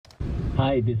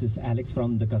Hi, this is Alex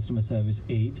from the customer service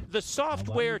aid. The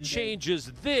software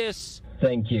changes this.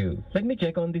 Thank you. Let me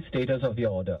check on the status of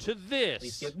your order. To this.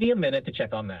 Please give me a minute to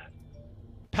check on that.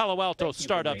 Palo Alto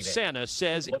startup Santa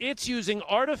says it's using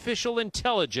artificial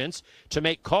intelligence to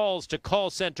make calls to call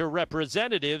center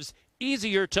representatives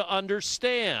easier to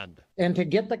understand. And to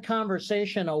get the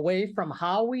conversation away from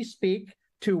how we speak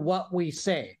to what we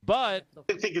say. But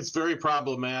I think it's very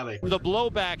problematic. The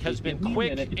blowback has been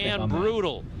quick and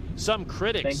brutal. Some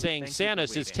critics saying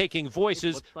Sanus is taking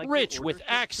voices rich with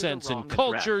accents and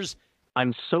cultures.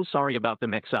 I'm so sorry about the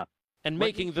mix-up. And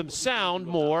making them sound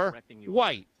more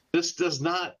white. This does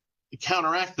not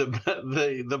counteract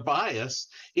the bias.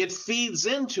 It feeds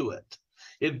into it.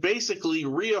 It basically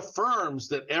reaffirms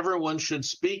that everyone should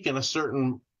speak in a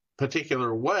certain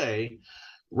particular way,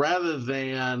 rather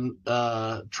than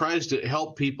tries to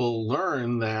help people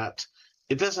learn that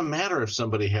it doesn't matter if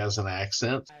somebody has an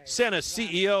accent. Santa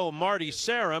CEO Marty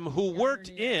Sarum, who worked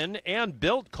in and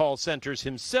built call centers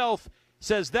himself,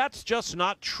 says that's just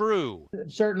not true.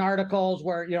 Certain articles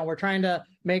where, we're trying to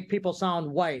make people sound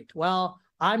white. Well,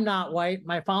 I'm not white.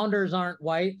 My founders aren't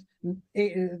white.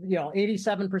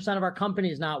 87% of our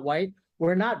company is not white.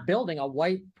 We're not building a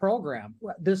white program.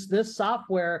 This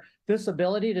software, this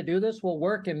ability to do this will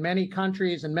work in many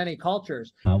countries and many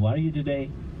cultures. How are you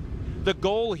today? The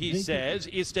goal, he says,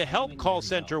 is to help call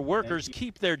center workers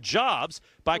keep their jobs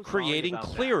by creating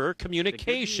clearer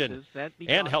communication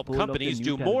and help companies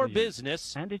do more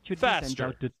business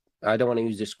faster. I don't want to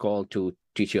use this call to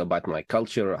teach you about my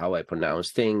culture, how I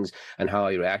pronounce things, and how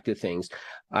I react to things.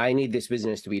 I need this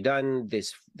business to be done.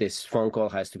 This phone call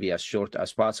has to be as short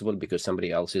as possible because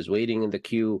somebody else is waiting in the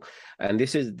queue. And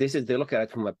this is they look at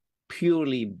it from a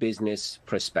purely business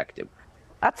perspective.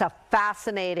 That's a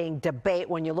fascinating debate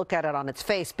when you look at it on its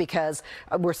face, because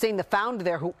we're seeing the founder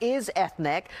there who is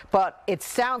ethnic, but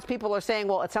people are saying,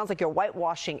 well, it sounds like you're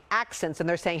whitewashing accents, and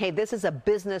they're saying, hey, this is a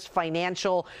business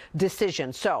financial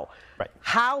decision. So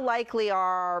how likely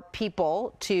are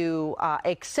people to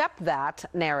accept that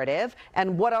narrative,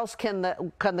 and what else can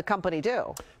the company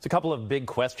do? It's a couple of big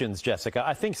questions, Jessica.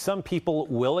 I think some people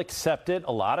will accept it.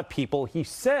 A lot of people, he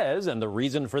says, and the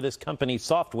reason for this company's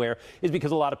software is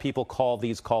because a lot of people call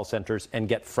these call centers and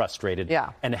get frustrated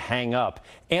and hang up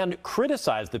and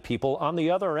criticize the people on the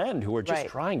other end who are just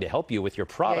trying to help you with your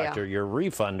product or your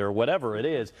refund or whatever it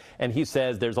is. And he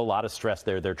says there's a lot of stress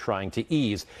there they're trying to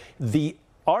ease. The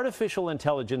artificial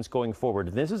intelligence going forward,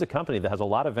 and this is a company that has a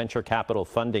lot of venture capital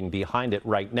funding behind it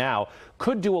right now,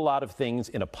 could do a lot of things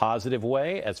in a positive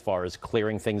way as far as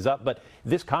clearing things up, but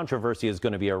this controversy is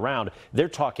going to be around. They're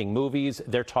talking movies,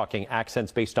 they're talking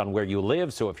accents based on where you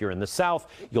live, so if you're in the South,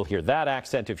 you'll hear that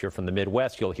accent. If you're from the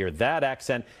Midwest, you'll hear that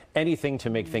accent. Anything to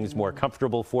make things more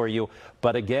comfortable for you.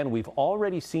 But again, we've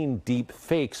already seen deep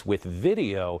fakes with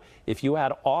video. If you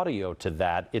add audio to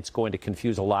that, it's going to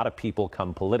confuse a lot of people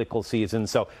come political season.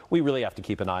 So we really have to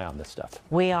keep an eye on this stuff.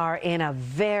 We are in a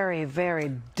very,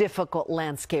 very difficult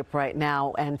landscape right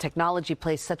now, and technology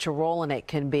plays such a role in it,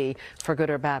 can be for good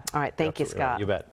or bad. All right, thank you, Scott. You bet.